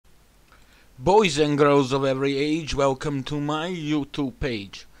Boys and girls of every age, welcome to my YouTube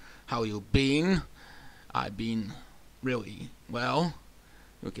page. How you been? I've been really well,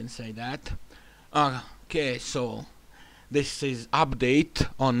 you can say that. Okay, so this is update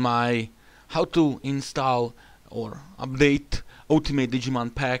on my how to install or update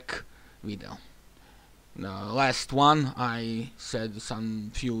UltimateDigimonPack video. The last one I said some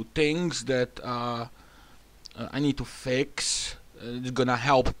few things that I need to fix. It's gonna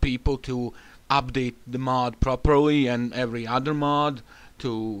help people to update the mod properly and every other mod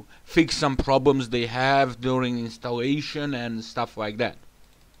to fix some problems they have during installation and stuff like that.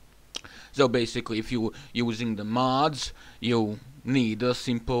 So basically, if you're using the mods, you need a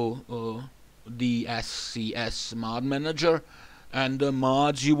simple DSCS mod manager and the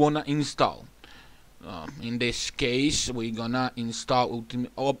mods you wanna install. In this case, we're gonna install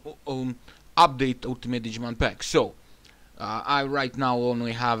update UltimateDigimonPack. So I right now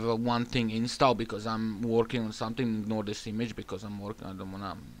only have one thing installed because I'm working on something. Ignore this image because I'm working. I don't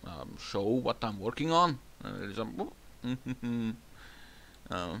wanna show what I'm working on.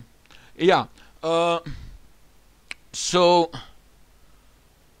 Yeah. So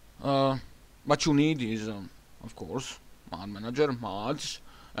what you need is, of course, mod manager, mods,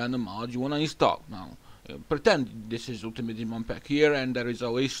 and the mod you wanna install. Now, pretend this is UltimateDigimonPack here, and there is a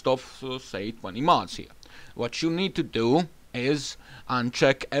list of say 20 mods here. What you need to do is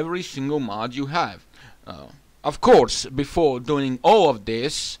uncheck every single mod you have. Of course, before doing all of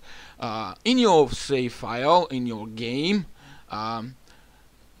this, in your save file, in your game,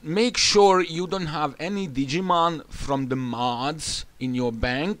 make sure you don't have any Digimon from the mods in your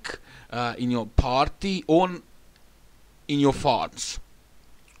bank, in your party, or in your farms,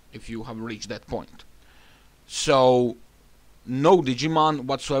 if you have reached that point. So, no Digimon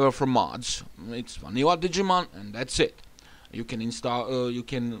whatsoever from mods. It's vanilla Digimon, and that's it. You can install, you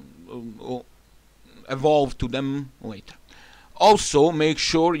can evolve to them later. Also, make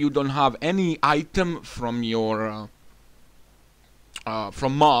sure you don't have any item from your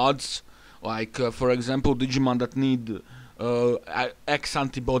from mods, like for example Digimon that need X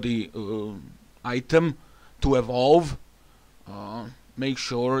antibody item to evolve. Make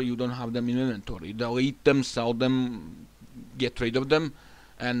sure you don't have them in inventory. Delete them, sell them, get rid of them,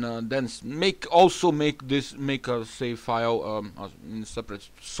 and then make a save file in a separate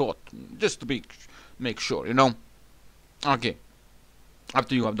sort, just to make sure, you know. Okay.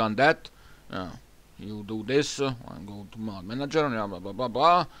 After you have done that, you do this. Go to mod manager, blah blah blah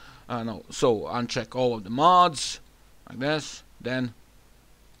blah. No, so uncheck all of the mods like this. Then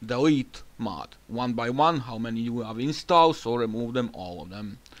delete mod one by one, how many you have installed, so remove them, all of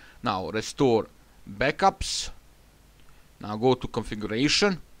them. Now restore backups. Now go to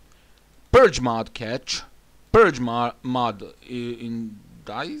configuration, purge mod cache, purge mod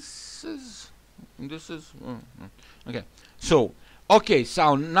indices. Okay,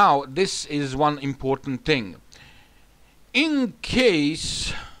 so now this is one important thing. In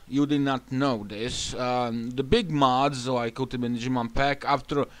case you did not know this, the big mods like UltimateDigimonPack,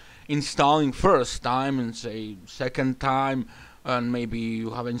 after installing first time and say second time, and maybe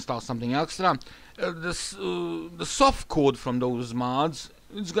you have installed something extra, the soft code from those mods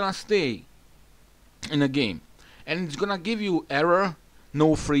is gonna stay in the game, and it's gonna give you error,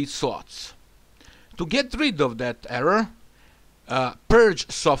 no free slots. To get rid of that error, purge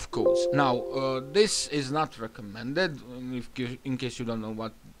soft codes. Now, this is not recommended in case you don't know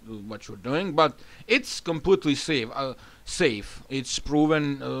what you're doing, but it's completely safe. It's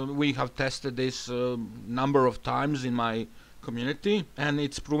proven. We have tested this number of times in my community, and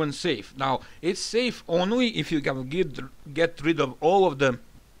it's proven safe. Now, it's safe only if you can get rid of all of the.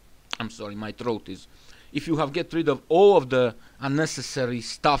 I'm sorry, my throat is. If you have get rid of all of the unnecessary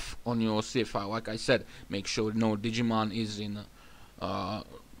stuff on your save file, like I said, make sure no Digimon is in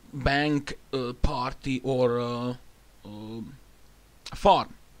bank, party, or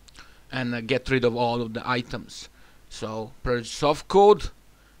farm, and get rid of all of the items. So purge soft code,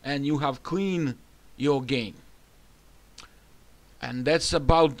 and you have clean your game. And that's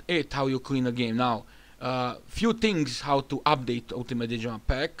about it, how you clean a game. Now, few things how to update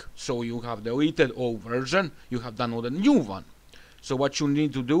UltimateDigimonPack. So you have deleted old version, you have downloaded a new one. So what you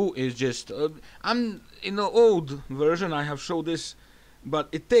need to do is just, I'm in the old version, I have showed this, but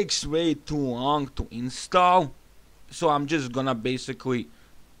it takes way too long to install. So I'm just gonna basically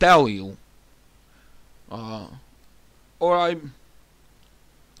tell you, or I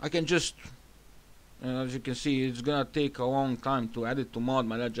can just, as you can see, it's gonna take a long time to add it to mod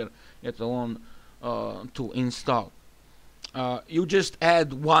manager, let alone to install. You just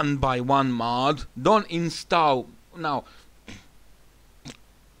add one by one mod. Don't install. Now,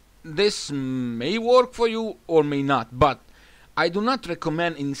 this may work for you or may not, but I do not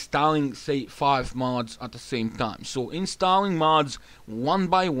recommend installing, say, 5 mods at the same time. So installing mods one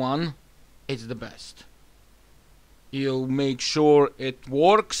by one is the best. You make sure it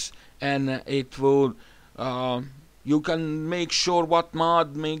works, and it will you can make sure what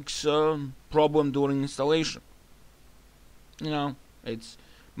mod makes a problem during installation. You know, it's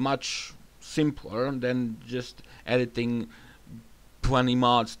much simpler than just editing 20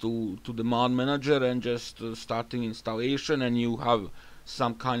 mods to the mod manager and just starting installation, and you have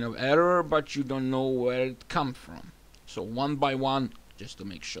some kind of error but you don't know where it come from. So one by one, just to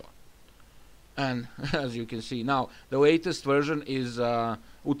make sure. And as you can see now, the latest version is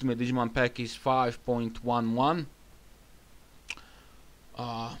UltimateDigimonPack is 5.11.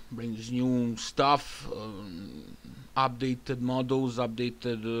 Brings new stuff, updated models,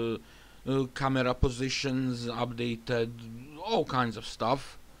 updated camera positions, updated all kinds of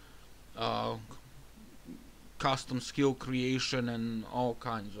stuff, custom skill creation, and all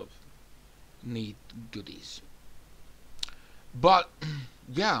kinds of neat goodies. But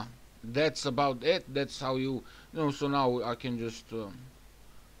yeah, that's about it. That's how you know. So now I can just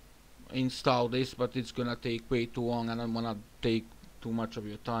install this, but it's gonna take way too long, and I don't wanna take too much of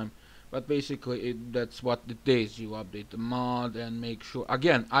your time. But basically, that's what it is. You update the mod and make sure.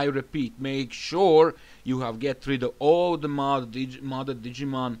 Again, I repeat, make sure you have get rid of all the modded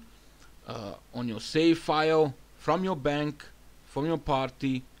Digimon on your save file, from your bank, from your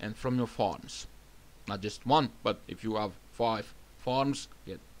party, and from your farms. Not just one, but if you have 5 farms,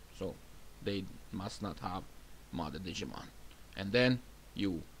 so they must not have modded Digimon. And then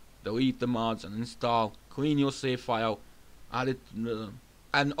you delete the mods and install, clean your save file, add it.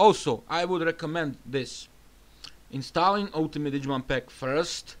 And also, I would recommend this: installing UltimateDigimonPack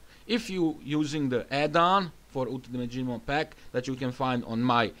first. If you using the add-on for UltimateDigimonPack that you can find on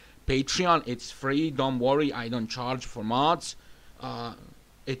my Patreon, it's free. Don't worry, I don't charge for mods.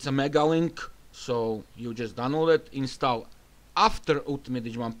 It's a mega link, so you just download it, install after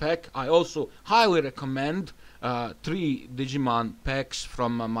UltimateDigimonPack. I also highly recommend 3 Digimon packs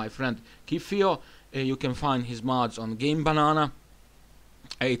from my friend Kifio. You can find his mods on Game Banana.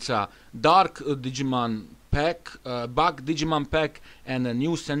 It's a Dark Digimon pack, Bug Digimon pack, and a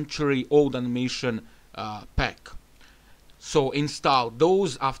New Century Old Animation pack. So install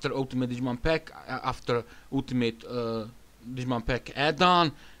those after Ultimate Digimon Pack, after Ultimate Digimon Pack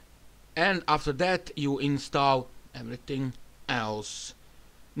add-on, and after that you install everything else.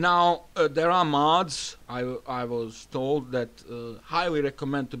 Now there are mods I was told that highly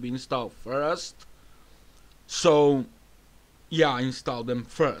recommend to be installed first. So yeah, install them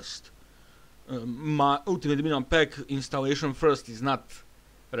first. My Ultimate Digimon Pack installation first is not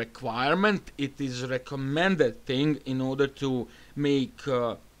a requirement, it is a recommended thing in order to make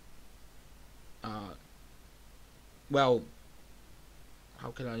well,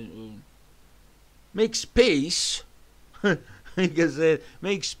 how can I make space because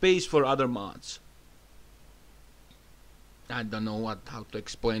make space for other mods. I don't know how to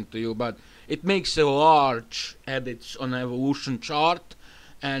explain to you, but it makes a large edits on evolution chart,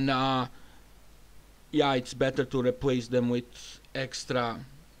 and yeah, it's better to replace them with extra.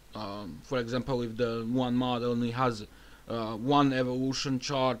 For example, if the one mod only has one evolution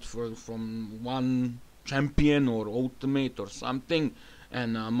chart from one champion or ultimate or something,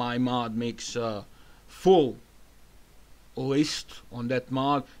 and my mod makes a full list on that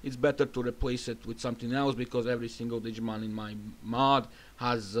mod, it's better to replace it with something else, because every single Digimon in my mod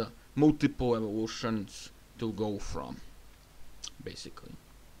has multiple evolutions to go from, basically.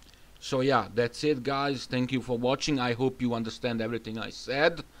 So yeah, that's it guys, thank you for watching. I hope you understand everything I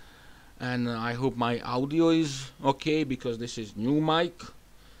said, and I hope my audio is okay, because this is new mic.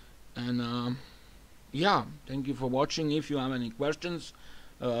 And yeah, thank you for watching. If you have any questions,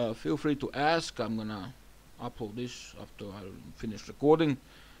 feel free to ask. I'm gonna upload this after I finish recording.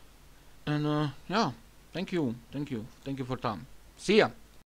 And yeah, thank you for time. See ya.